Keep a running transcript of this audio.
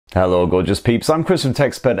Hello gorgeous peeps, I'm Chris from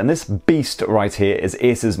TechSpert and this beast right here is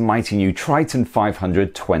Acer's mighty new Triton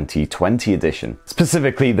 500 2020 edition.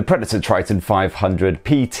 Specifically the Predator Triton 500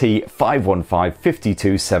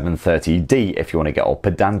 PT51552730D if you want to get all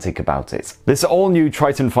pedantic about it. This all new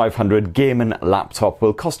Triton 500 gaming laptop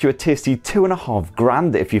will cost you a tasty $2.5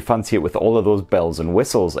 grand if you fancy it with all of those bells and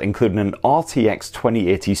whistles, including an RTX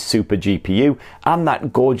 2080 Super GPU and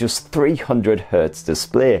that gorgeous 300Hz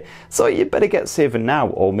display. So you better get saving now,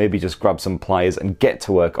 or maybe just grab some pliers and get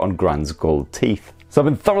to work on Grand's gold teeth. So I've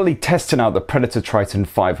been thoroughly testing out the Predator Triton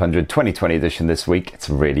 500 2020 edition this week. It's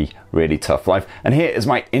a really tough life. And here is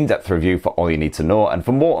my in-depth review for all you need to know. And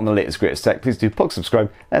for more on the latest greatest tech, please do plug subscribe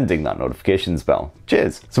and ding that notifications bell.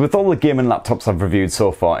 Cheers. So with all the gaming laptops I've reviewed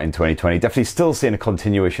so far in 2020, definitely still seeing a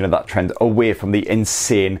continuation of that trend away from the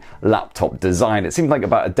insane laptop design. It seemed like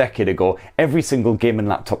about a decade ago, every single gaming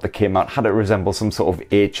laptop that came out had to resemble some sort of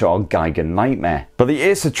HR Geiger nightmare. But the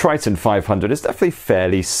Acer Triton 500 is definitely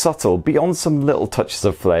fairly subtle, beyond some little touches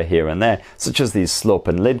of flair here and there, such as these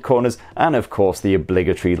sloping lid corners and of course the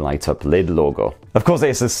obligatory light up lid logo. Of course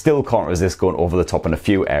Acer still can't resist going over the top in a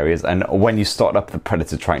few areas, and when you start up the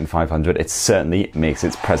Predator Triton 500 it certainly makes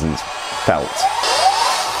its presence felt.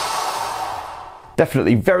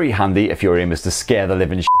 Definitely very handy if your aim is to scare the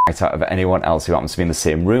living shit out of anyone else who happens to be in the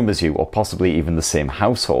same room as you, or possibly even the same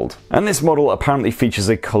household. And this model apparently features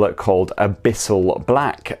a colour called Abyssal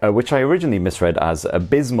Black, which I originally misread as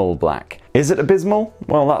Abysmal Black. Is it abysmal?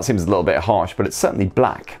 Well, that seems a little bit harsh, but it's certainly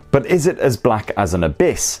black. But is it as black as an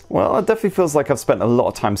abyss? Well, it definitely feels like I've spent a lot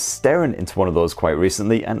of time staring into one of those quite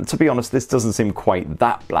recently, and to be honest, this doesn't seem quite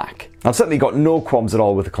that black. I've certainly got no qualms at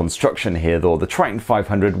all with the construction here though. The Triton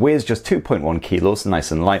 500 weighs just 2.1 kilos,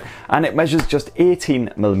 nice and light, and it measures just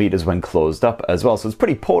 18mm when closed up as well, so it's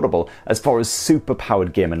pretty portable as far as super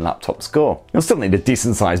powered gaming laptops go. You'll still need a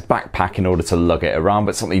decent sized backpack in order to lug it around,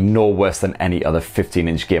 but certainly no worse than any other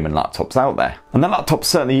 15-inch gaming laptops out there. And the laptop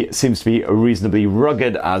certainly seems to be reasonably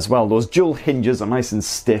rugged as well. Those dual hinges are nice and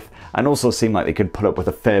stiff and also seem like they could put up with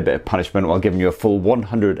a fair bit of punishment while giving you a full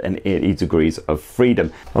 180 degrees of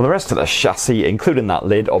freedom. Well, the rest of the chassis, including that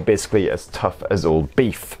lid, are basically as tough as old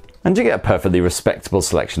beef. And you get a perfectly respectable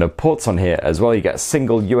selection of ports on here as well. You get a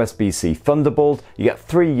single USB-C Thunderbolt, you get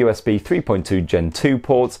 3 USB 3.2 Gen 2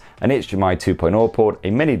 ports, an HDMI 2.0 port,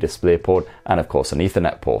 a mini display port, and of course an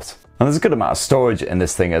Ethernet port. And there's a good amount of storage in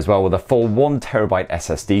this thing as well, with a full 1TB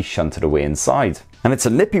SSD shunted away inside. And it's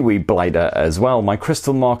a nippy wee blighter as well. My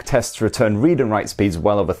Crystal Mark tests return read and write speeds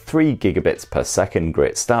well over 3 gigabits per second.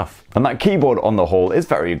 Great stuff. And that keyboard on the whole is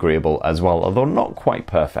very agreeable as well, although not quite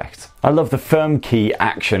perfect. I love the firm key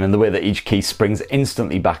action and the way that each key springs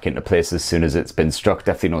instantly back into place as soon as it's been struck.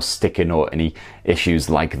 Definitely no sticking or any issues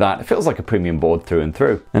like that. It feels like a premium board through and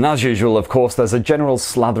through. And as usual, of course, there's a general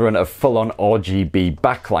slathering of full-on RGB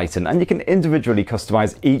backlighting, and you can individually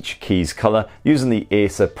customize each key's color using the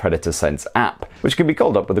Acer Predator Sense app, which can be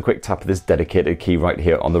called up with a quick tap of this dedicated key right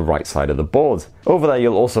here on the right side of the board. Over there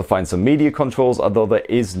you'll also find some media controls, although there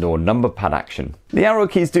is no number pad action. The arrow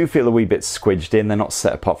keys do feel a wee bit squidged in, they're not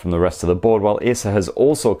set apart from the rest of the board, while Acer has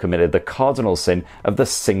also committed the cardinal sin of the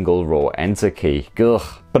single row enter key.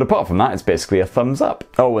 Ugh. But apart from that, it's basically a thumbs up.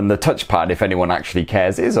 Oh, and the touchpad, if anyone actually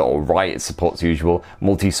cares, is alright. It supports usual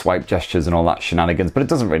multi-swipe gestures and all that shenanigans, but it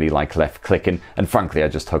doesn't really like left clicking, and frankly I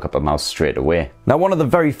just hook up a mouse straight away. Now, one of the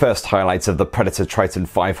very first highlights of the Predator Triton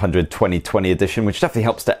 500 2020 edition, which definitely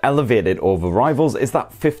helps to elevate it over rivals, is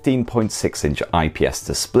that 15.6-inch IPS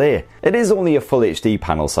display. It is only a full HD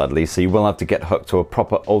panel sadly, so you will have to get hooked to a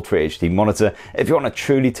proper Ultra HD monitor if you want to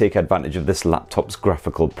truly take advantage of this laptop's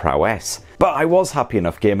graphical prowess. But I was happy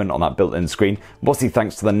enough gaming on that built-in screen, mostly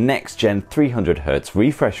thanks to the next-gen 300Hz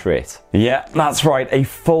refresh rate. Yeah, that's right, a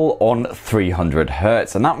full-on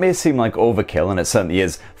 300Hz, and that may seem like overkill, and it certainly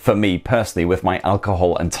is for me personally with my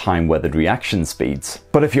alcohol and time-weathered reaction speeds.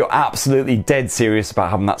 But if you're absolutely dead serious about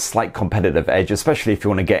having that slight competitive edge, especially if you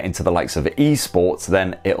want to get into the likes of esports,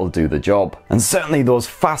 then it'll do the job. And certainly those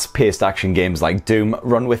fast-paced action games like Doom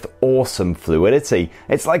run with awesome fluidity.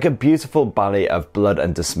 It's like a beautiful ballet of blood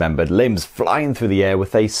and dismembered limbs flying through the air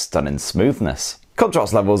with a stunning smoothness.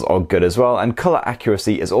 Contrast levels are good as well, and colour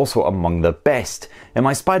accuracy is also among the best. In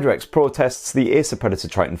my SpiderX Pro tests, the Acer Predator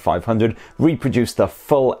Triton 500 reproduced the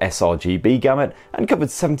full sRGB gamut and covered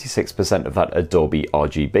 76% of that Adobe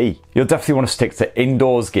RGB. You'll definitely want to stick to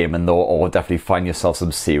indoors gaming though, or definitely find yourself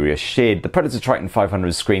some serious shade. The Predator Triton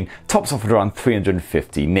 500 screen tops off at around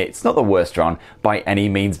 350 nits. Not the worst round by any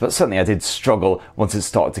means, but certainly I did struggle once it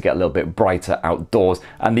started to get a little bit brighter outdoors,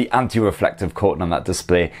 and the anti-reflective coating on that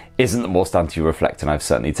display isn't the most anti-reflective effect, and I've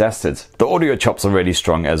certainly tested. The audio chops are really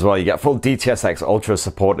strong as well. You get full DTS:X Ultra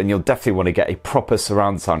support, and you'll definitely want to get a proper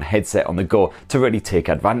surround sound headset on the go to really take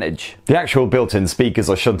advantage. The actual built-in speakers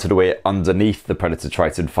are shunted away underneath the Predator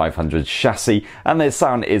Triton 500 chassis, and their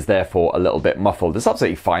sound is therefore a little bit muffled. It's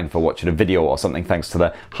absolutely fine for watching a video or something thanks to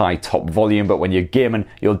the high top volume, but when you're gaming,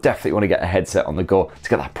 you'll definitely want to get a headset on the go to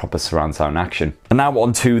get that proper surround sound action. And now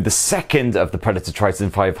on to the second of the Predator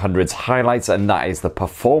Triton 500's highlights, and that is the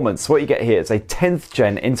performance. What you get here is a 10th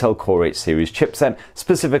gen Intel Core H series chipset,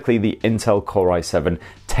 specifically the Intel Core i7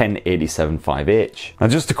 10875H. Now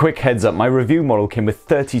just a quick heads up, my review model came with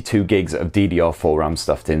 32 gigs of DDR4 RAM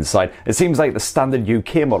stuffed inside. It seems like the standard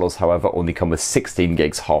UK models, however, only come with 16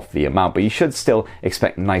 gigs, half the amount, but you should still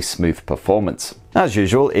expect nice smooth performance. As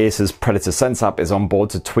usual, Acer's Predator Sense app is on board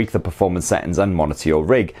to tweak the performance settings and monitor your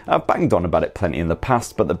rig. I've banged on about it plenty in the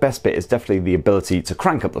past, but the best bit is definitely the ability to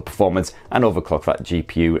crank up the performance and overclock that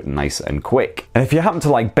GPU nice and quick. And if you happen to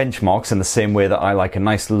like benchmarks in the same way that I like a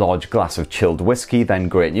nice large glass of chilled whiskey, then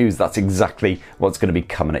great news, that's exactly what's going to be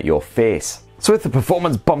coming at your face. So with the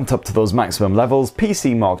performance bumped up to those maximum levels,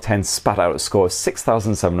 PC Mark 10 spat out a score of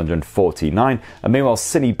 6,749, and meanwhile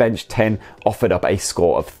Cinebench 10 offered up a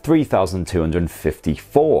score of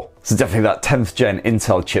 3,254. So definitely that 10th gen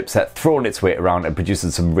Intel chipset throwing its weight around and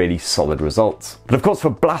producing some really solid results. But of course,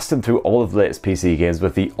 for blasting through all of the latest PC games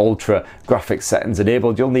with the ultra graphics settings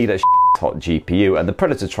enabled, you'll need a hot GPU, and the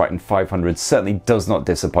Predator Triton 500 certainly does not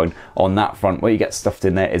disappoint on that front. What you get stuffed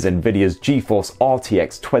in there is Nvidia's GeForce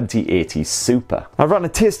RTX 2080 Super. I ran a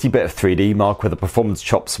tasty bit of 3D Mark with the performance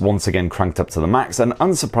chops once again cranked up to the max, and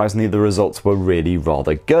unsurprisingly the results were really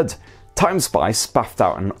rather good. TimeSpy spaffed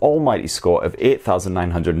out an almighty score of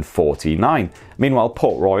 8,949. Meanwhile,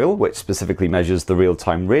 Port Royal, which specifically measures the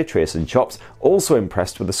real-time ray tracing chops, also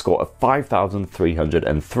impressed with a score of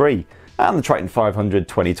 5,303. And the Triton 500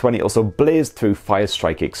 2020 also blazed through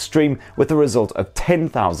Firestrike Extreme with a result of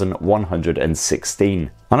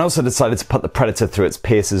 10,116. And I also decided to put the Predator through its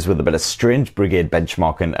paces with a bit of Strange Brigade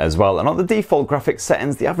benchmarking as well, and on the default graphics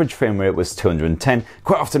settings the average frame rate was 210,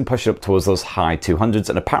 quite often pushing up towards those high 200s,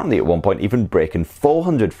 and apparently at one point even breaking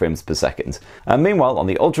 400 frames per second. And meanwhile on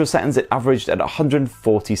the ultra settings it averaged at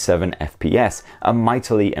 147 FPS, a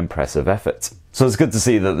mightily impressive effort. So it's good to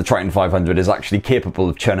see that the Triton 500 is actually capable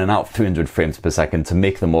of churning out 300 frames per second to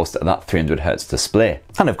make the most of that 300Hz display.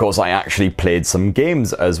 And of course I actually played some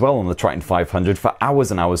games as well on the Triton 500 for hours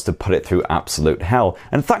and hours to put it through absolute hell,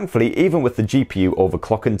 and thankfully even with the GPU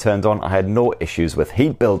overclocking turned on I had no issues with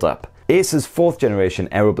heat buildup. Acer's 4th generation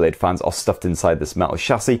Aeroblade fans are stuffed inside this metal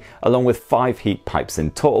chassis, along with 5 heat pipes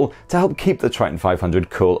in total to help keep the Triton 500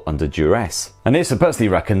 cool under duress. And Acer personally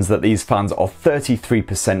reckons that these fans are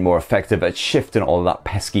 33% more effective at shifting all of that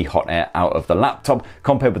pesky hot air out of the laptop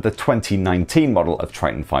compared with the 2019 model of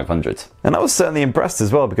Triton 500. And I was certainly impressed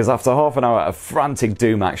as well, because after half an hour of frantic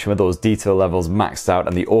doom action with those detail levels maxed out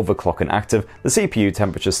and the overclocking active, the CPU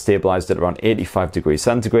temperature stabilized at around 85 degrees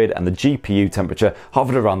centigrade and the GPU temperature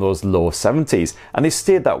hovered around those low 70s, and they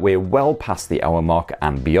stayed that way well past the hour mark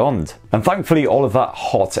and beyond. And thankfully all of that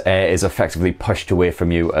hot air is effectively pushed away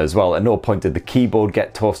from you as well. At no point did the keyboard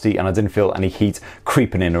get toasty, and I didn't feel any heat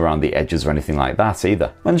creeping in around the edges or anything like that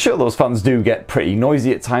either. And sure, those fans do get pretty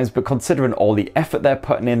noisy at times, but considering all the effort they're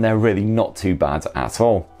putting in, they're really not too bad at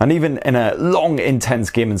all. And even in a long intense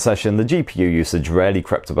gaming session, the GPU usage rarely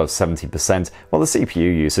crept above 70%, while the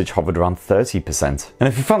CPU usage hovered around 30%. And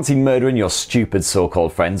if you fancy murdering your stupid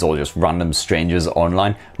so-called friends or just random strangers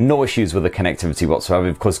online, no issues with the connectivity whatsoever.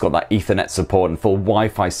 We've of course got that Ethernet support and full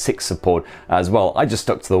Wi-Fi 6 support as well. I just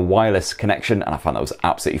stuck to the wireless connection and I found that was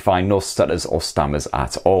absolutely fine, no stutters or stammers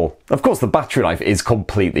at all. Of course the battery life is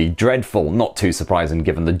completely dreadful, not too surprising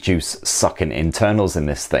given the juice sucking internals in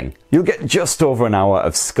this thing. You'll get just over an hour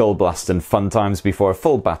of skull blasting fun times before a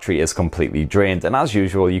full battery is completely drained, and as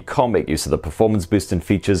usual you can't make use of the performance boosting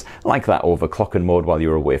features like that overclocking mode while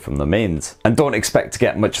you're away from the mains. And don't expect to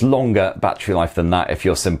get much longer battery life than that if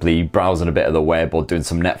you're simply browsing a bit of the web or doing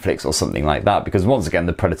some Netflix or something like that, because once again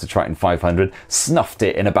the Predator Triton 500 snuffed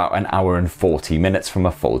it in about an hour and 40 minutes from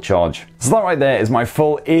a full charge. So that right there is my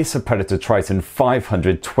full Acer Predator Triton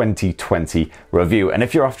 500 2020 review, and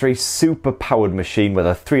if you're after a super powered machine with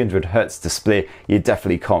a 300Hz display, you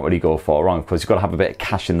definitely can't really go far wrong. Of course you've got to have a bit of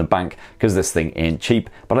cash in the bank because this thing ain't cheap,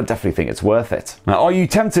 but I definitely think it's worth it. Now, are you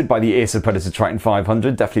tempted by the Acer Predator Triton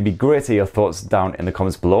 500? Definitely be great to hear your thoughts down in the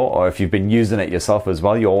comments below, or if you've been using it yourself as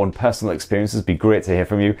well, your own personal experiences, be great to hear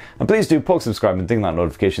from you. And please do poke, subscribe and ding that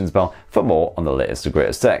notifications bell for more on the latest and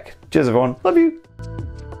greatest tech. Cheers everyone, love you!